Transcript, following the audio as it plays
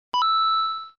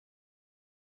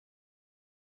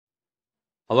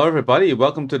Hello everybody,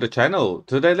 welcome to the channel.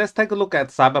 Today let's take a look at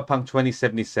Cyberpunk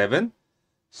 2077.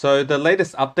 So the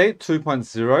latest update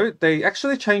 2.0, they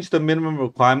actually changed the minimum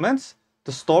requirements.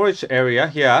 The storage area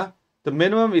here, the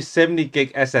minimum is 70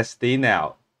 gig SSD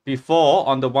now. Before,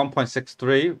 on the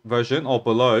 1.63 version or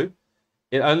below,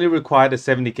 it only required a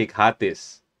 70 gig hard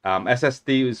disk.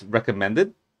 SSD is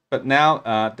recommended, but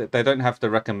now they don't have the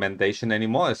recommendation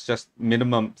anymore. It's just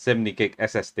minimum 70 gig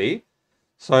SSD.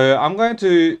 So I'm going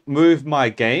to move my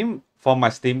game from my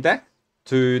Steam Deck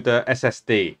to the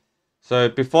SSD. So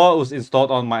before it was installed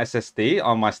on my SSD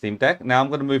on my Steam Deck, now I'm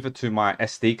going to move it to my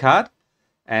SD card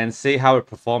and see how it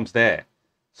performs there.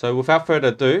 So without further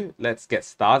ado, let's get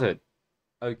started.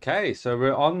 Okay, so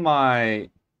we're on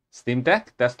my Steam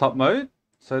Deck desktop mode.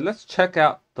 So let's check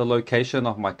out the location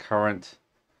of my current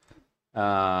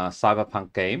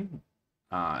Cyberpunk game.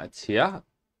 It's here.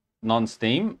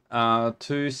 Non-Steam,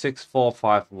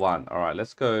 26451. All right,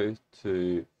 let's go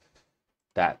to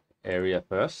that area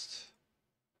first.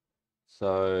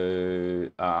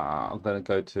 So I'm going to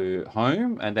go to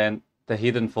home and then the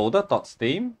hidden folder,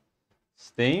 .steam,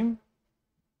 Steam,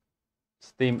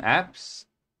 Steam apps,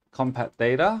 compact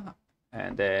data,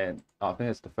 and then I think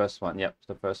it's the first one. Yep, it's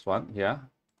the first one here,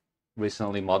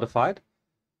 recently modified.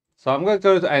 So I'm going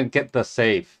to go and get the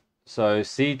save. So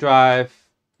C drive,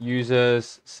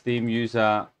 users, Steam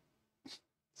user,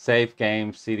 save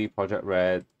games, CD Projekt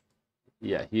Red.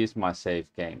 Yeah, here's my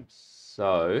save games.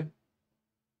 So I'm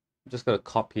just going to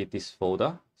copy this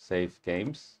folder, save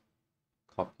games,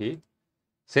 copy.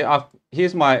 See,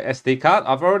 here's my SD card.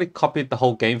 I've already copied the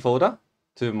whole game folder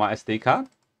to my SD card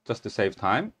just to save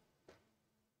time.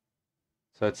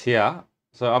 So it's here.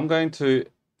 So I'm going to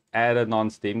add a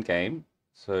non-Steam game.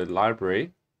 So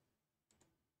library.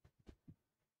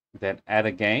 Then add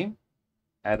a game,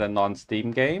 add a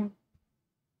non-Steam game,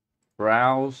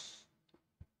 browse,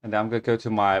 and then I'm going to go to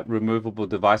my removable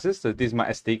devices. So this is my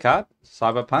SD card,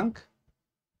 Cyberpunk,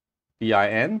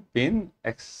 bin,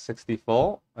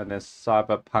 x64, and then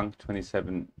Cyberpunk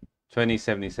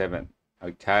 2077.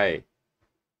 Okay.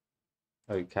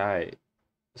 Okay.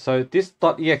 So this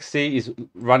 .exe is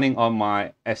running on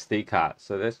my SD card.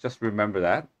 So let's just remember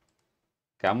that.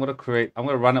 Okay, I'm going to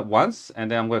run it once,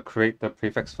 and then I'm going to create the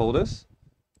prefix folders.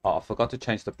 Oh, I forgot to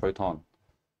change the Proton.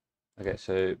 Okay,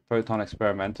 so Proton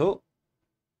experimental.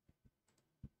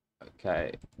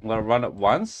 Okay, I'm going to run it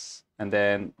once, and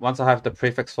then once I have the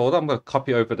prefix folder, I'm going to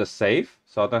copy over the save,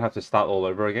 so I don't have to start all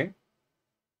over again.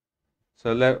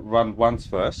 So let it run once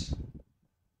first.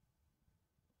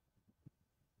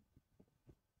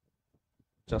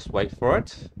 Just wait for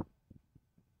it.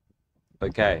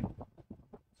 Okay,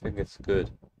 I think it's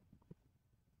good.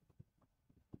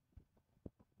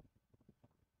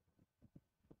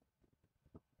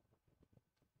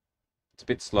 It's a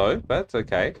bit slow, but it's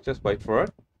okay. Just wait for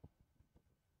it.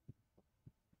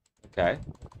 Okay.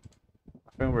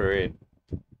 I think we're in.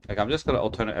 Okay, I'm just going to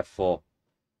alternate F4.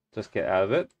 Just get out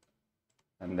of it.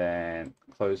 And then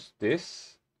close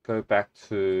this. Go back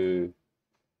to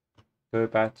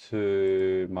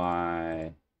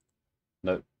my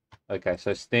note. Okay,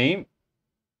 so Steam,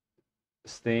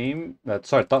 Steam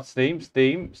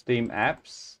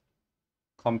apps,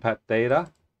 compact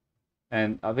data,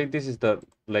 and I think this is the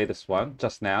latest one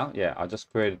just now. Yeah, I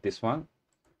just created this one.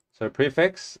 So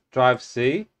prefix, drive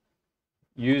C,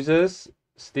 users,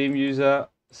 Steam user,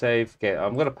 save, get.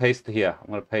 I'm gonna paste here.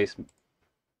 I'm gonna paste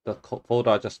the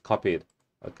folder I just copied.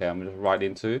 Okay, I'm just right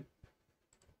into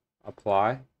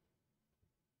apply.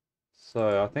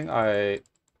 So I think I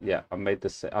made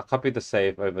this. I copied the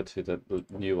save over to the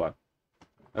new one.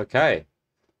 Okay,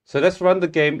 so let's run the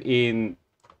game in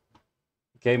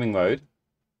gaming mode.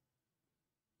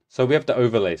 So we have the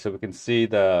overlay, so we can see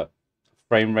the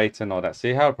frame rate and all that.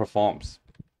 See how it performs.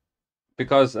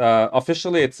 Because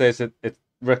officially it says it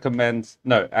recommends.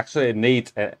 No, actually it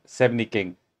needs a 70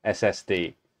 gig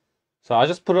SSD. So I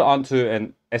just put it onto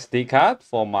an SD card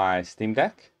for my Steam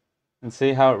Deck and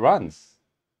see how it runs.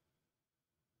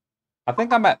 I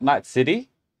think I'm at Night City,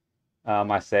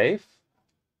 my save.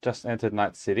 Just entered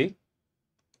Night City.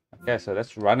 Okay, so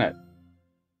let's run it.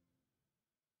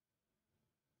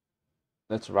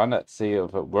 Let's run it, see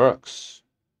if it works.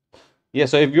 Yeah,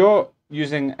 so if you're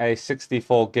using a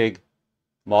 64 gig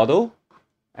model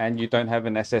and you don't have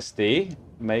an SSD,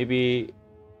 maybe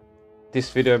this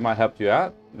video might help you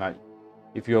out. Like,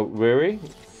 if you're weary,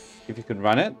 if you can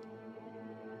run it.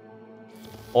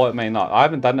 Or it may not. I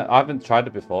haven't done it. I haven't tried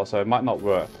it before, so it might not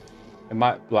work. It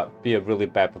might be a really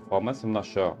bad performance. I'm not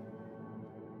sure.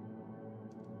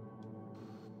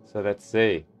 So let's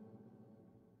see.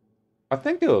 I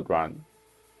think it would run.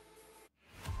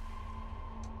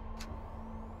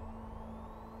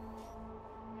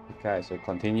 Okay, so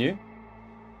continue.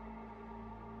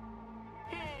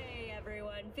 Hey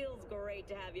everyone, feels great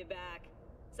to have you back.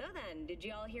 So then, did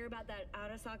you all hear about that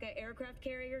Arasaka aircraft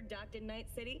carrier docked in Night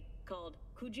City called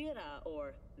Kujira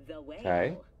or the Whale?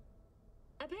 Okay.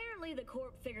 Apparently the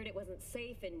Corp figured it wasn't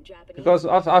safe in Japanese. Because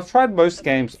I've tried most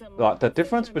games, like the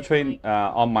difference between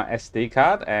on my SD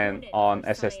card and on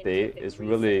SSD is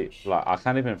really like I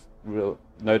can't even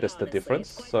notice the difference.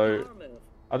 So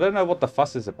I don't know what the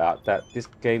fuss is about that this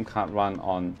game can't run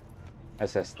on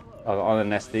on an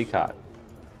SD card.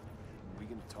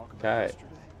 Okay.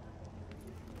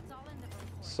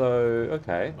 So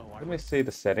okay, let me see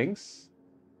the settings.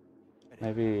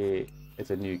 Maybe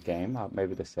it's a new game.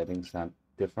 Maybe the settings aren't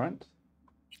different.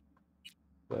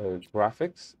 So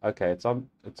graphics, okay, it's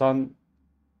on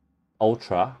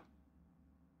ultra.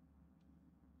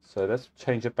 So let's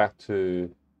change it back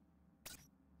to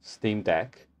Steam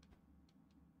Deck.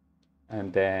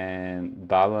 And then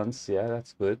balance, yeah,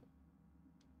 that's good.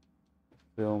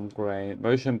 Film grain,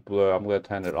 motion blur, I'm going to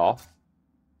turn it off.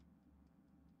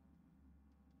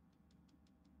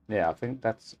 Yeah, I think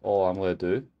that's all I'm going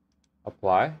to do.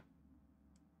 Apply.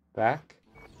 Back.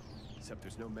 Except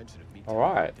there's no mention of me. All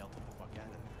right.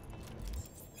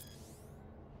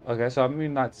 Okay, so I'm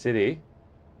in Night City.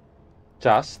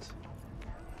 Let's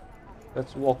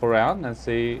walk around and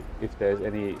see if there's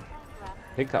any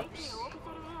hiccups.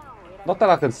 Not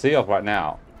that I can see of right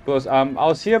now. Because I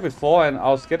was here before and I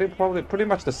was getting probably pretty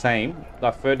much the same.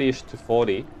 Like 30-ish to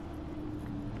 40.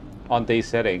 On these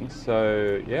settings.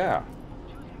 So, yeah.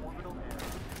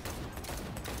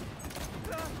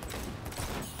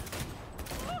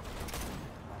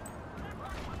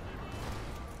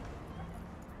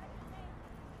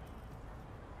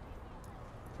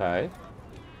 Okay.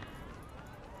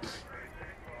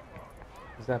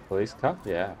 Is that a police car?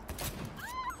 Yeah.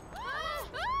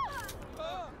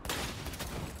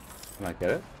 Can I get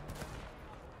it?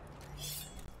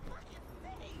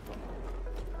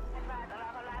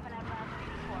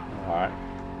 Alright.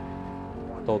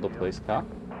 Stole the police car.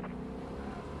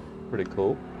 Pretty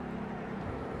cool.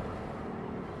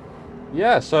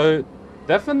 Yeah, so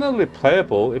definitely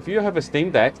playable. If you have a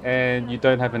Steam Deck and you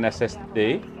don't have an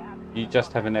SSD, you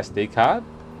just have an SD card,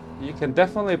 you can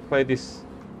definitely play this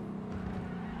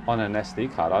on an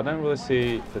SD card. I don't really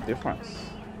see the difference.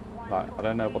 Like, I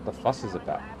don't know what the fuss is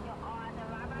about.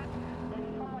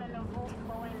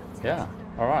 Yeah.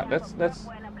 All right. Let's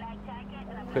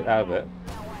quit out of it.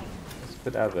 Let's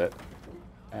quit out of it.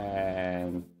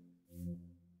 And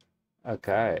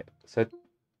okay. So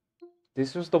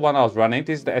this was the one I was running.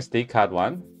 This is the SD card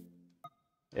one.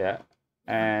 Yeah.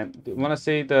 And you want to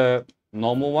see the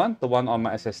normal one, the one on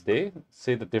my SSD?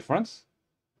 See the difference?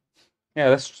 Yeah,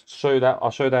 let's show you that.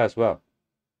 I'll show you that as well.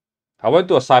 I won't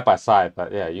do a side by side,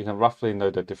 but yeah, you can roughly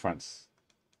know the difference.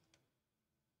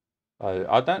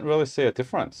 I don't really see a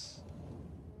difference.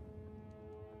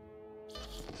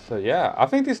 So yeah, I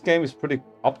think this game is pretty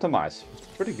optimized. It's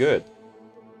pretty good.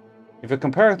 If you're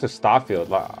comparing to Starfield,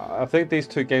 like I think these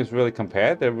two games really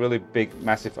compare. They're really big,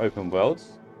 massive open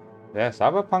worlds. Yeah,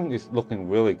 Cyberpunk is looking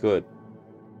really good.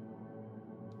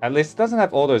 At least it doesn't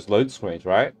have all those load screens,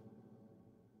 right?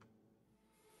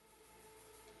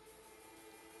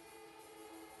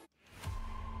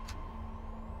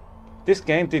 This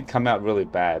game did come out really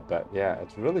bad, but yeah,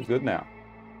 it's really good now.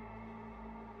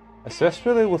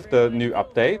 Especially with the new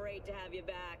update.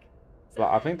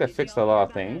 Like, I think they fixed a lot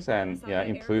of things and yeah,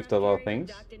 improved a lot of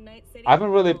things. I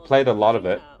haven't really played a lot of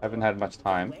it. I haven't had much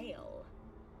time.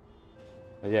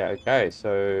 But yeah, okay,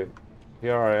 so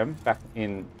here I am back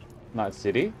in Night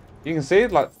City. You can see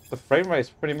like the frame rate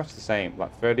is pretty much the same,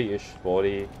 like 30-ish,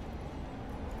 40.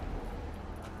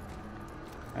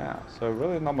 Yeah, so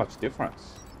really not much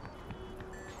difference.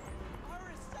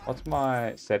 What's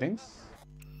my settings?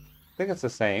 I think it's the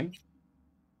same.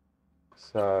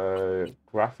 So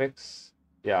graphics,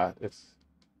 yeah, it's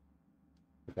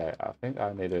okay. I think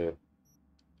I need to.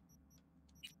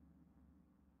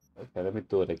 Okay, let me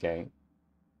do it again.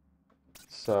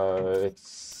 So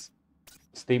it's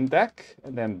Steam Deck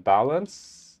and then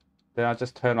balance. Then I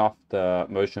just turn off the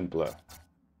motion blur.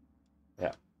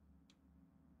 Yeah.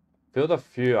 Field of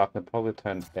view, I can probably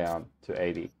turn it down to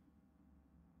 80.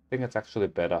 I think it's actually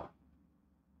better.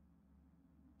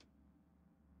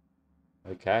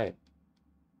 Okay.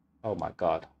 Oh my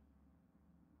god.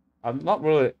 I'm not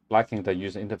really liking the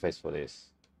user interface for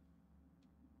this.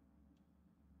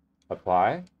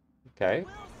 Apply. Okay.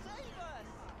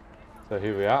 So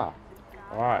here we are.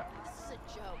 Alright. This is a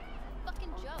joke.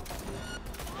 Fucking joke.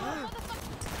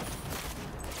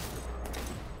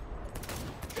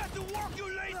 Get to work, you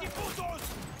lazy putos!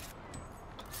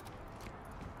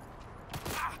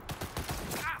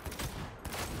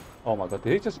 Oh my god,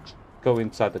 did he just go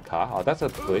inside the car? Oh, that's a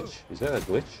glitch. Is that a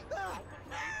glitch?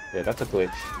 Yeah, that's a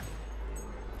glitch.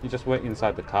 He just went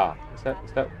inside the car. Is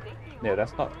that... Yeah,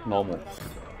 that's not normal.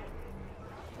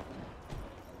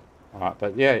 Alright,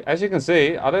 but yeah, as you can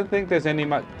see, I don't think there's any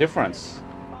much difference.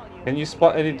 Can you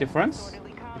spot any difference?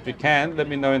 If you can, let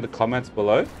me know in the comments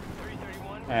below.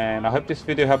 And I hope this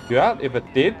video helped you out. If it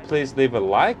did, please leave a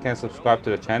like and subscribe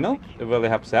to the channel. It really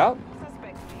helps out.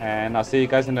 And I'll see you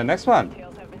guys in the next one.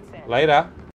 Later.